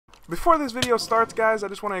Before this video starts, guys, I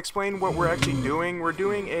just want to explain what we're actually doing. We're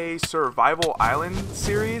doing a survival island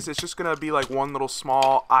series. It's just going to be like one little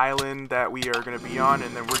small island that we are going to be on,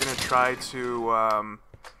 and then we're going to try to,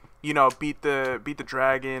 you know, beat the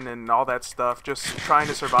dragon and all that stuff. Just trying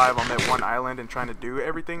to survive on that one island and trying to do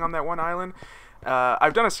everything on that one island.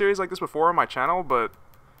 I've done a series like this before on my channel, but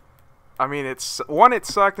I mean, one, it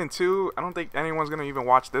sucked, and two, I don't think anyone's going to even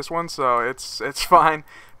watch this one, so it's fine.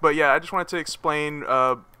 But yeah, I just wanted to explain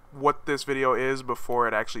what this video is before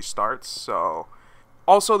it actually starts. So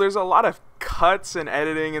also, there's a lot of cuts and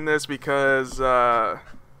editing in this because my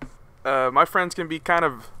friends can be kind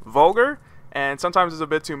of vulgar, and sometimes it's a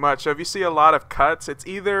bit too much. So if you see a lot of cuts, it's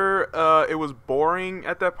either it was boring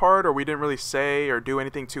at that part, or we didn't really say or do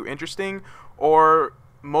anything too interesting, or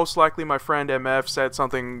most likely my friend MF said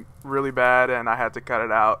something really bad and I had to cut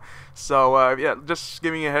it out. So yeah, just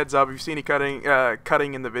giving you a heads up, if you see any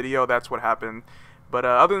cutting in the video, that's what happened. But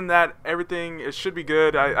other than that, everything, it should be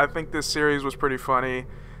good. I think this series was pretty funny,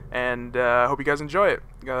 and I hope you guys enjoy it.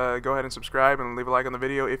 Go ahead and subscribe and leave a like on the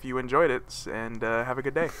video if you enjoyed it, and have a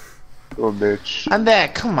good day. Oh, bitch. And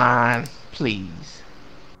that, come on, please.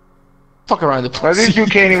 Fuck around the pussy. I think you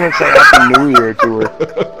can't even say Happy New Year to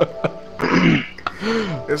her.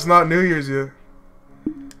 It's not New Year's yet.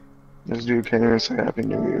 This dude can't even say Happy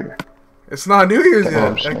New Year. It's not New Year's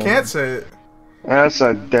Damn yet. shame. I can't say it. That's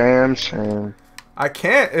a damn shame. I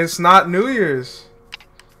can't. It's not New Year's.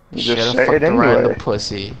 You Should've just say fucked it around anyway. the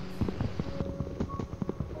pussy.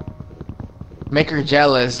 Make her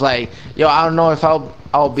jealous. Like, yo, I don't know if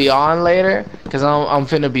I'll be on later, cause I'm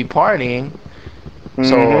finna be partying.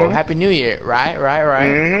 So Happy New Year, right?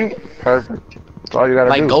 Perfect. That's all you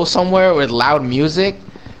gotta do. Like, go somewhere with loud music,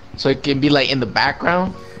 so it can be like in the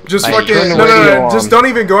background. Just Like, fucking turn the radio on. just don't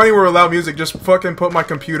even go anywhere without music. Just fucking put my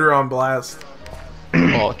computer on blast.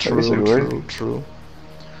 Oh, true.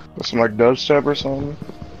 With some like dubstep or something.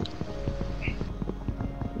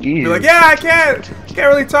 Be like, yeah, I can't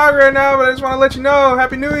really talk right now, but I just want to let you know,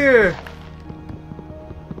 Happy New Year.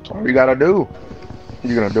 That's all you gotta do.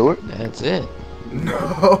 You gonna do it? That's it.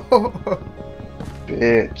 No.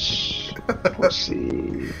 Bitch.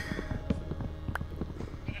 Pussy.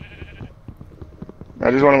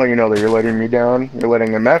 I just want to let you know that you're letting me down, you're letting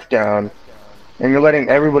MF down, and you're letting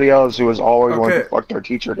everybody else who is always wanting to fuck their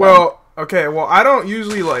teacher down. Well, okay, well, I don't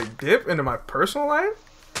usually, like, dip into my personal life,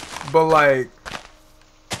 but, like,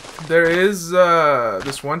 there is,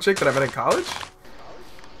 this one chick that I met in college,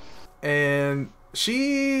 and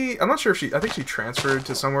I'm not sure if I think she transferred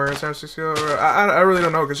to somewhere in San Francisco, or, I really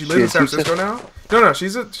don't know, because she lives in San Francisco now. No,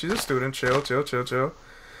 she's a student, chill.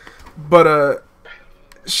 But,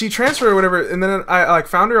 she transferred or whatever, and then I like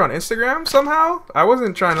found her on Instagram somehow. I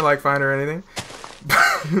wasn't trying to like find her or anything.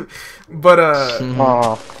 But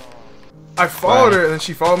I followed her, and then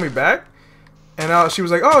she followed me back, and she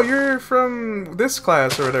was like, "Oh, you're from this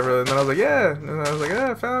class or whatever." And then I was like, "Yeah," and I was like,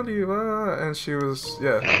 "Yeah, I found you," and she was,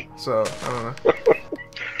 yeah. So I don't know.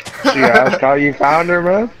 She asked how you found her,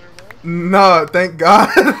 man? No, thank God.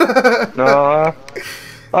 No.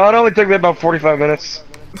 Oh, it only took me about 45 minutes.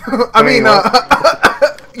 I mean,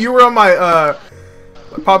 you were on my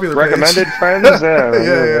popular recommended page. friends. Yeah,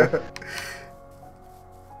 yeah.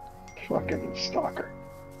 Fucking stalker.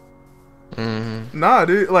 Nah,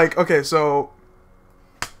 dude. Like, okay, so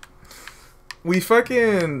we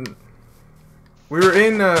were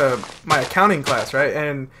in my accounting class, right?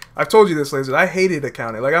 And I've told you this, Laser. I hated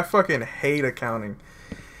accounting. Like, I fucking hate accounting.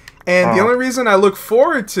 And the only reason I look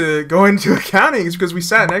forward to going to accounting is because we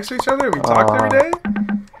sat next to each other and we talked every day.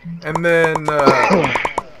 And then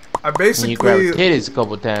I basically... You grabbed titties a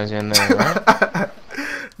couple times in there, right?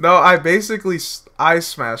 No, I basically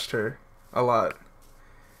smashed her a lot.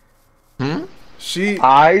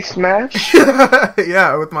 Eye smash?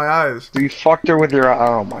 Yeah, with my eyes. You fucked her with your...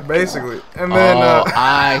 Oh my Basically. God. And then...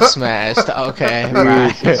 I smashed. Okay,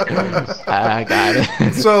 right. I got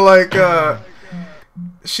it. So, like,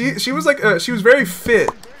 she was like, she was very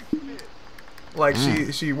fit. Like,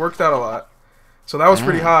 she worked out a lot. So that was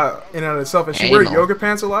pretty hot in and of itself. And she wore yoga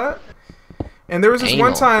pants a lot. And there was this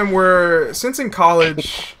one time where, since in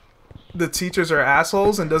college, the teachers are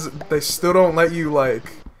assholes and they still don't let you, like,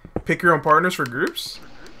 pick your own partners for groups.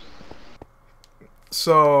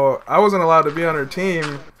 So I wasn't allowed to be on her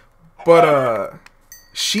team. But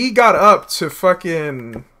she got up to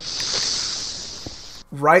fucking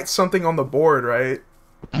write something on the board, right?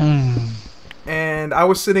 And I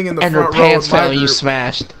was sitting in the front row. And her pants fell and you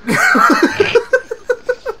smashed.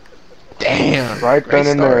 Damn. Right then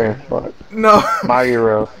and there. No. My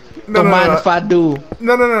hero. Don't mind if I do.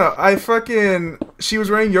 No. She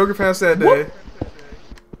was wearing yoga pants that day.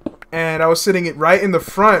 and I was sitting right in the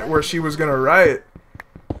front where she was gonna write.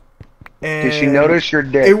 And did she notice your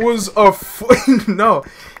dick? It was a no,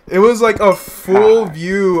 it was like a full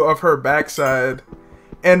view of her backside.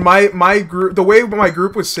 And my group, the way my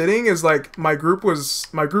group was sitting is like my group's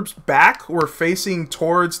back were facing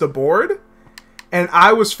towards the board, and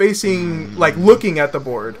I was facing like looking at the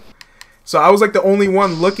board. So I was like the only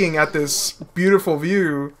one looking at this beautiful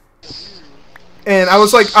view. And I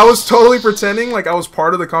was totally pretending like I was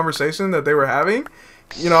part of the conversation that they were having.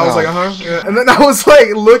 You know, I was like, yeah. And then I was like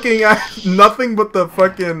looking at nothing but the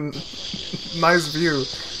fucking nice view.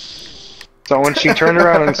 So when she turned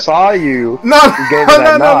around and saw you, no, you gave her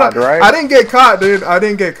that nod, right? I didn't get caught, dude. I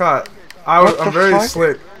didn't get caught. I'm very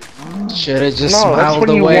slick. Should've just no, smiled that's when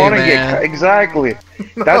you away, want to man. get caught. Exactly.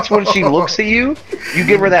 That's when she looks at you. You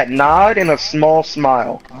give her that nod and a small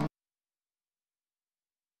smile.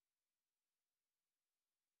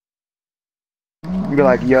 You be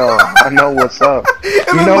like, yo, I know what's up.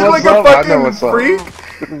 You know what's up? I know what's up.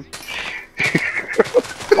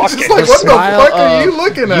 It's just like, what the fuck are you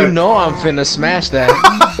looking at? You know I'm finna smash that.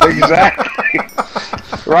 Exactly.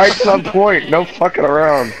 Right to the point. No fucking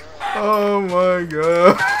around. Oh my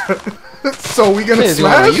god. So we gonna It's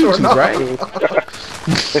smash on YouTube, or not? Right?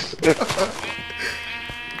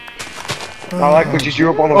 I like what you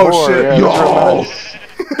drew up on the Oh, board. shit. Yeah, Yo. that's real nice.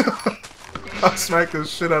 I smacked the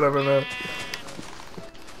shit out of him, man.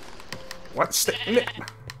 What?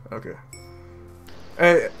 Okay.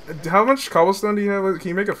 Hey, how much cobblestone do you have? Can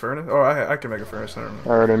you make a furnace? Oh, I can make a furnace. I don't know.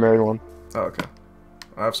 I already made one. Oh, okay.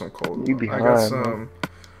 I have some coal. You behind, I got some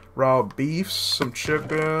raw beef, some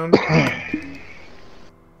chicken.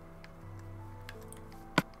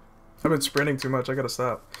 I've been sprinting too much. I gotta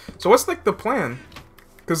stop. So what's like the plan?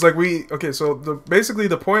 Cause like okay. So basically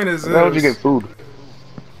the point is. How did you get food?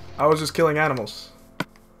 I was just killing animals.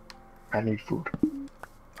 I need food.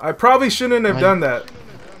 I probably shouldn't have done that.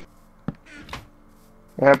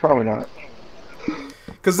 Yeah, probably not.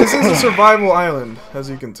 Cause this is a survival island, as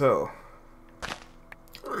you can tell.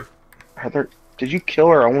 Heather, did you kill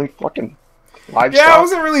our only fucking livestock? Yeah, I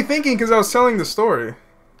wasn't really thinking because I was telling the story.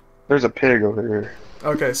 There's a pig over here.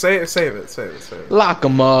 Okay, save it. Lock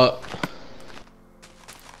him up.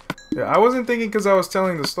 Yeah, I wasn't thinking because I was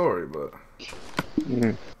telling the story, but...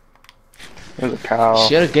 There's a cow.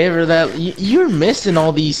 Should've gave her that. You're missing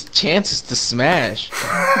all these chances to smash.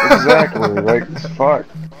 Exactly. Like, fuck.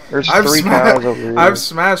 There's three cows over here. I've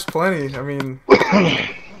smashed plenty. I mean...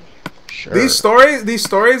 Sure. These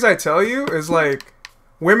stories I tell you is like...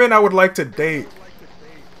 Women I would like to date.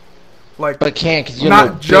 Like... But can't because you're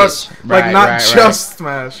not just... bitch. Like, right, not right, just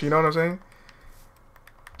smash. You know what I'm saying?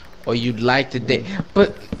 Or you'd like to date.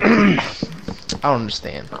 But... I don't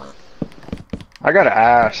understand. I got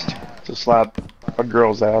asked to slap a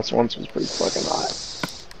girl's ass once. Was pretty fucking hot.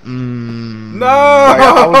 No!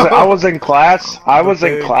 Like, I was in class. I was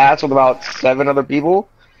in class with about 7 other people,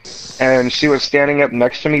 and she was standing up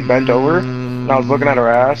next to me, bent over, and I was looking at her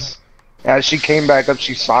ass. As she came back up,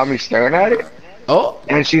 she saw me staring at it. Oh!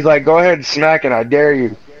 And she's like, "Go ahead and smack it, I dare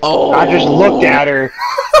you." Oh! I just looked at her.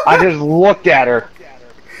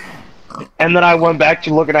 And then I went back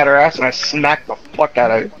to looking at her ass, and I smacked the fuck out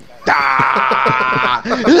of it.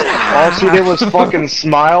 All she did was fucking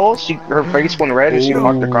smile. Her face went red, and she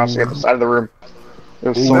walked across the other side of the room. It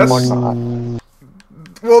was so fucking hot.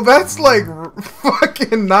 Well, that's like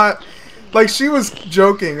fucking not... Like, she was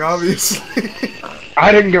joking, obviously.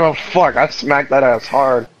 I didn't give a fuck. I smacked that ass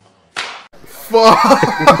hard. Fuck.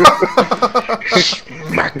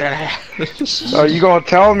 Smack that ass. So you gonna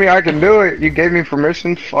tell me I can do it? You gave me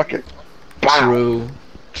permission? Fuck it. True.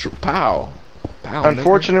 Pow.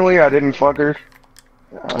 Unfortunately, I didn't fuck her.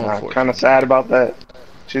 I'm kind of sad about that.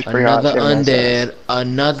 She's pretty hot. Another undead.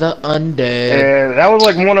 Another undead. Yeah, that was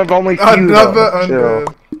like one of only few. Another undead.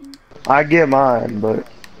 So I get mine, but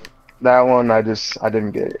that one I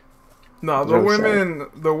didn't get it. No,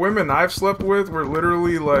 the women I've slept with were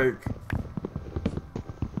literally like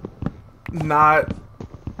not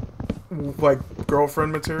like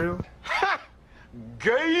girlfriend material.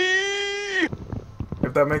 Gay.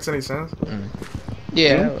 If that makes any sense.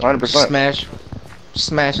 Yeah. 100%.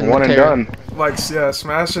 Smash in One the and terror. done. Like, yeah,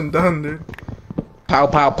 smash and done, dude. Pow,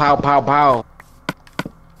 pow, pow, pow, pow.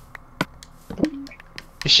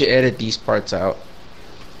 You should edit these parts out.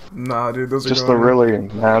 Nah, dude, those are Just the really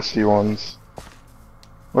nasty ones.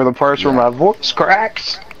 Where the parts where my voice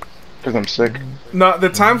cracks. Because I'm sick. No, the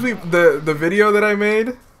times the video that I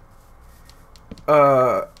made,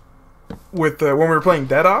 with when we were playing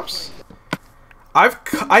Dead Ops,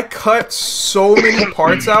 I cut so many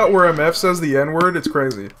parts out where MF says the N-word, it's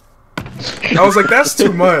crazy. I was like, that's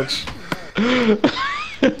too much.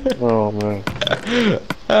 Oh man.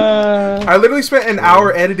 I literally spent an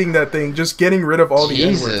hour editing that thing, just getting rid of all the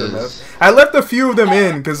N-words in that. Jesus. I left a few of them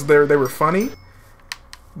in because they were funny,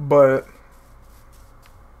 but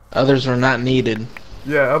Others were not needed.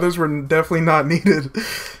 yeah, others were definitely not needed.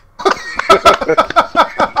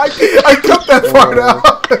 I cut that part out.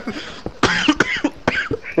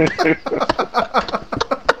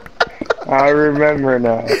 I remember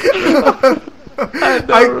now.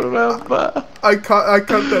 I remember. I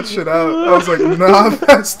cut that shit out. I was like, nah,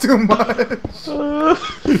 that's too much.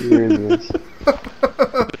 Jesus.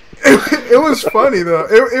 It was funny though.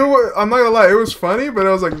 It was, I'm not gonna lie, it was funny, but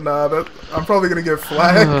I was like, nah, I'm probably gonna get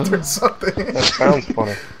flagged or something. That sounds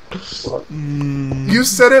funny. You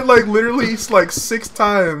said it like literally like 6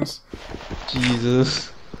 times.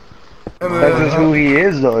 Jesus. And That's just who then he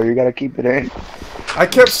is, though. You gotta keep it in. I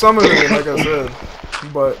kept some of it, like I said,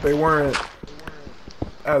 but they weren't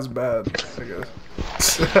as bad, I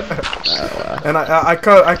guess. And I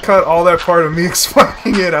cut all that part of me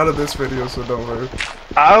explaining it out of this video, so don't worry.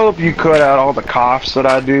 I hope you cut out all the coughs that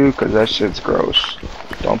I do, because that shit's gross.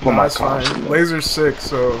 Don't put Nah, my it's coughs fine. in there. Laser's sick,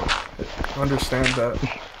 so understand that.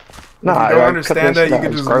 Nah, If I you don't cut understand that that, you shit can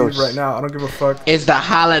out. just It's gross. leave right now. I don't give a fuck. It's the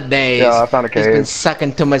holidays. Yeah, I found a He's been cave.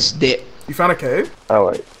 sucking too much dick. You found a cave? Oh,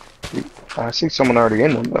 wait. I see someone already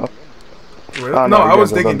in them, though. Really? Oh, no, you I was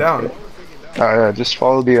guys are digging done. down. Oh, yeah, just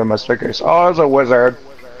follow the my stickers. Oh, there's a wizard.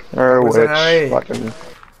 Or a Wizard. witch. Fucking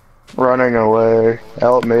running away.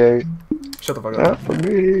 Help me. Shut the fuck up. Not for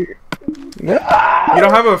me. Ah! You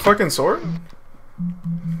don't have a fucking sword?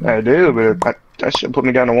 I do, but that should put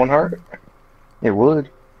me down to 1 heart. It would.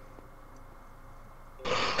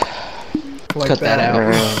 Like Cut that out.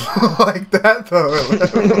 Yeah. Like that though.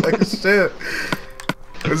 Like shit.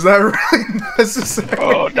 Is that really necessary?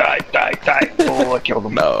 Oh, die. Oh, I killed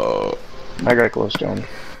him. No. I got close down.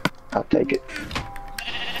 I'll take it.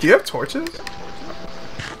 Do you have torches?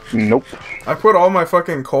 Nope. I put all my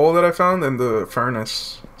fucking coal that I found in the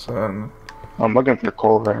furnace. So I'm looking for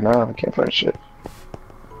coal right now. I can't find shit.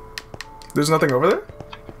 there's nothing over there?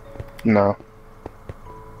 No.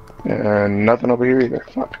 And nothing over here either.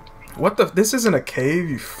 Fuck. What the? This isn't a cave,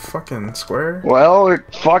 you fucking square. Well, it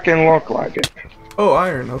fucking looked like it. Oh,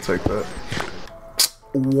 iron. I'll take that.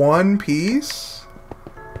 1 piece?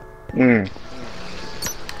 Hmm.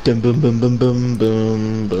 Boom, boom, boom, boom, boom,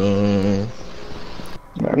 boom, boom.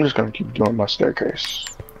 I'm just gonna keep doing my staircase.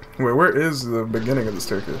 Wait, where is the beginning of the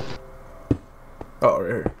staircase? Oh, right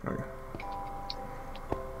here. Okay.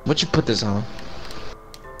 What you put this on?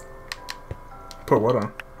 Put what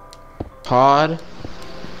on? Pod?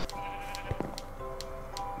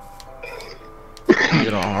 Is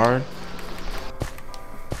it on hard?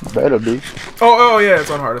 Better be. Oh, yeah, it's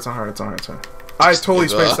on hard. It's on hard. It's on hard. It's on hard. I totally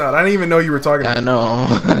spaced out. I didn't even know you were talking. I know.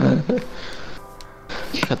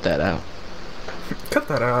 Cut that out. Cut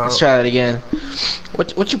that out. Let's try that again.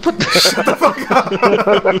 What you put?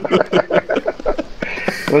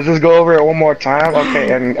 Let's just go over it one more time.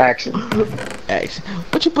 Okay, and action.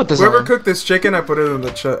 What you put this Whoever on? cooked this chicken, I put it in the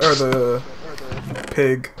or the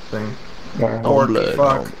pig thing. Alright. Oh, Pork, blood.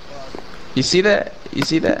 fuck. Oh. You see that? You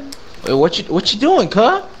see that? Wait, what you doing,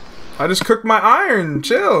 cuh? I just cooked my iron.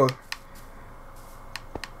 Chill.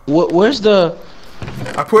 Where's the?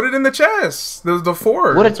 I put it in the chest. The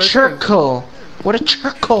 4. What a It's right there. charcoal! What a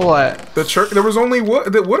charcoal at? The there was only wood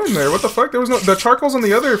in there. What the fuck? There was no. The charcoal's on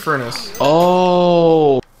the other furnace.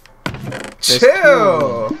 Oh,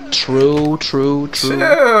 Chill. true. Chill.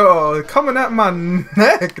 Coming at my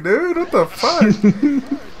neck, dude. What the fuck?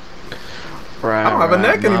 Right, I don't have a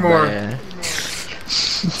neck my anymore. bad.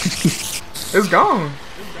 It's gone.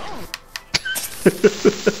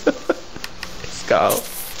 Let's go.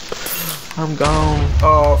 I'm gone.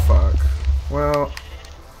 Oh fuck. Well,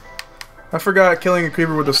 I forgot killing a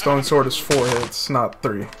creeper with a stone sword is 4 hits, not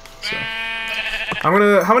 3. So I'm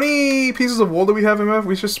gonna. How many pieces of wool do we have, MF?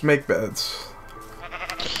 We should just make beds.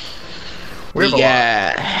 We have a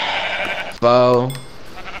lot. got 4,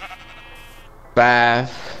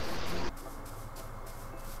 5.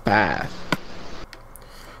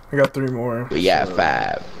 I got 3 more. We got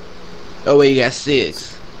 5. Oh wait, you got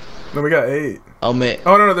 6. No, we got 8. I'll make.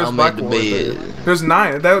 Oh no, there's I'll black make the wool. Right there. bed. There's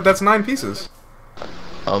 9. That's 9 pieces.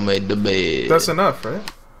 I'll make the bed. That's enough, right?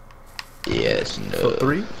 Yes, no. So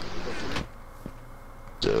 3.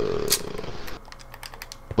 So,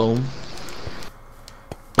 boom.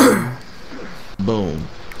 Boom.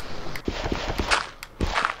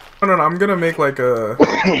 No. I'm gonna make like a.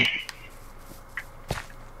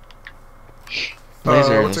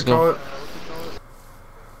 Laser, what's let's it go. called?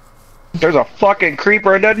 There's a fucking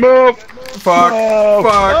creeper in that move. Fuck. Oh.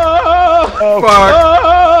 Fuck. Oh,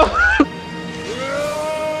 Fuck.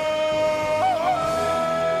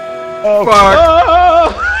 Fuck.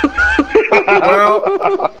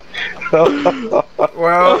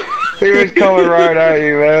 Well, he was coming right at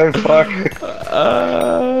you, man. Fuck.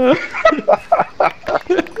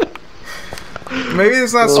 Maybe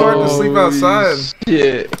it's not smart to sleep outside.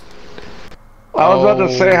 Shit. I was about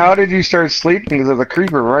to say, how did you start sleeping? Because there's a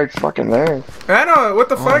creeper right fucking there. I know. What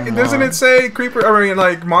the fuck? Doesn't it say creeper? I mean,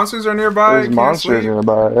 like monsters are nearby. There's monsters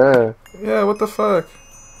nearby. Yeah. Yeah. What the fuck?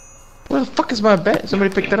 Where the fuck is my bed?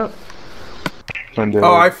 Somebody picked that up.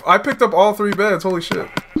 Oh, I picked up all 3 beds. Holy shit.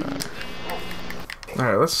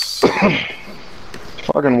 Alright, let's...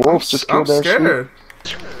 Fucking wolves just killed that shit. I'm scared.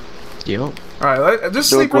 Yo. Alright, just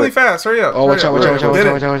sleep really fast. Hurry up. Oh, watch out.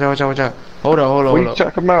 Hold on. We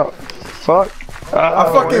check him out. Fuck.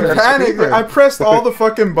 I fucking panicked. I pressed all the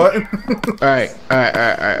fucking buttons. Alright.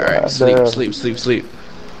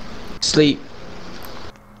 Sleep.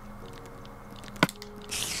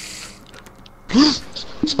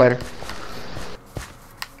 Spider.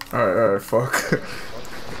 Alright, fuck.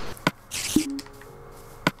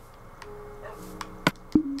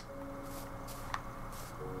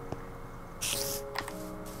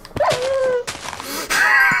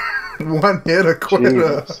 One hit, a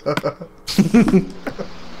quitter.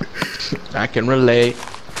 I can relate.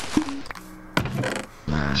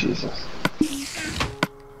 Jesus.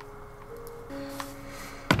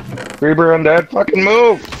 Creeper undead, fucking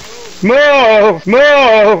move! Move!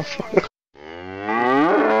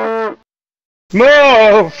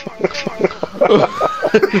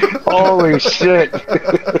 Holy shit.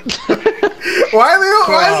 Why is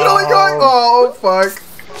it only going? Oh, fuck.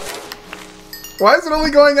 Why is it only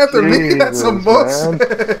going after me? That's some bullshit.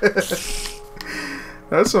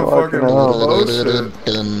 That's some fucking bullshit.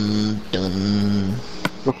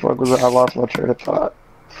 The fuck was that? I lost my train of thought.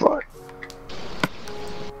 Fuck.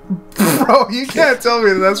 Bro, you can't tell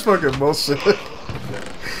me that's fucking bullshit.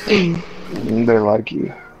 They like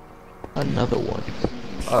you. Another one.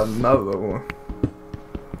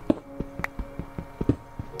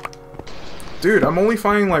 Dude, I'm only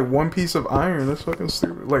finding like 1 piece of iron. That's fucking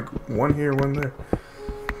stupid. Like 1 here, 1 there.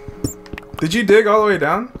 Did you dig all the way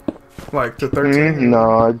down? Like to 13?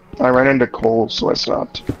 No, I ran into coal, so I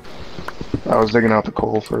stopped. I was digging out the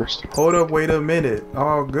coal first. Hold up, wait a minute.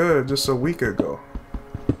 Oh, good. Just a week ago.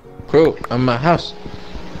 Bro, I'm in my house.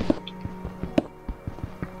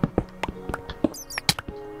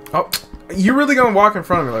 Oh, you really gonna walk in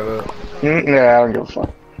front of me like that? Yeah, I don't give a fuck.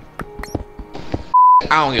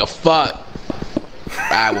 I don't give a fuck.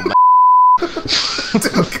 Ride with my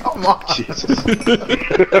Dude, come on. Jesus.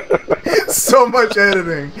 So much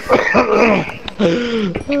editing.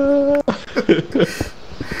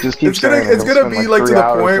 Just keep it's gonna be like to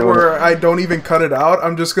the point where I don't even cut it out.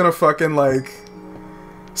 I'm just gonna fucking like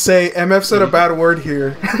say MF said a bad word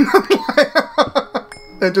here.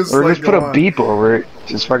 And just or like, just put a beep over it.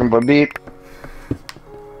 Just fucking put beep.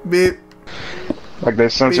 Beep. Like they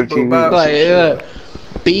censor Beep, TV. like,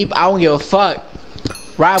 beep, I don't give a fuck.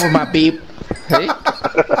 Ride with my beep. Hey?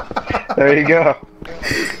 There you go.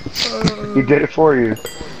 He did it for you.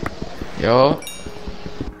 Yo.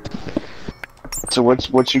 So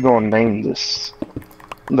what you gonna name this?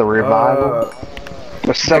 The revival?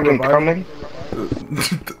 The second coming?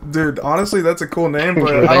 Dude, honestly, that's a cool name,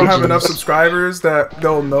 but I don't have enough subscribers that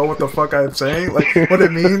they'll know what the fuck I'm saying, like what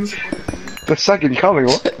it means. The second coming?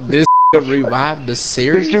 What? This revived the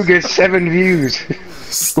series? This dude gets 7 views.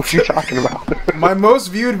 What you talking about? My most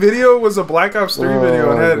viewed video was a Black Ops 3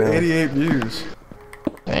 video and had 88 views.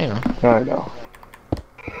 Damn. I know.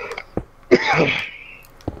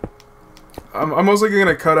 I'm mostly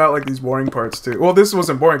gonna cut out like these boring parts too. Well, this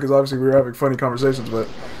wasn't boring because obviously we were having funny conversations, but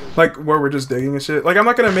like where we're just digging and shit. Like I'm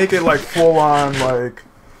not gonna make it like full on like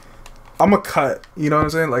I'm a cut. You know what I'm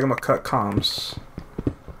saying? Like I'm a cut comms.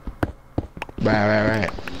 Right.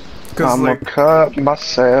 I'm like, gonna cut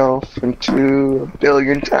myself into a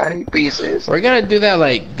billion tiny pieces. We're gonna do that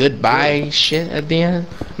like goodbye shit at the end.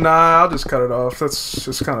 Nah, I'll just cut it off. That's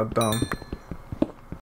just kind of dumb.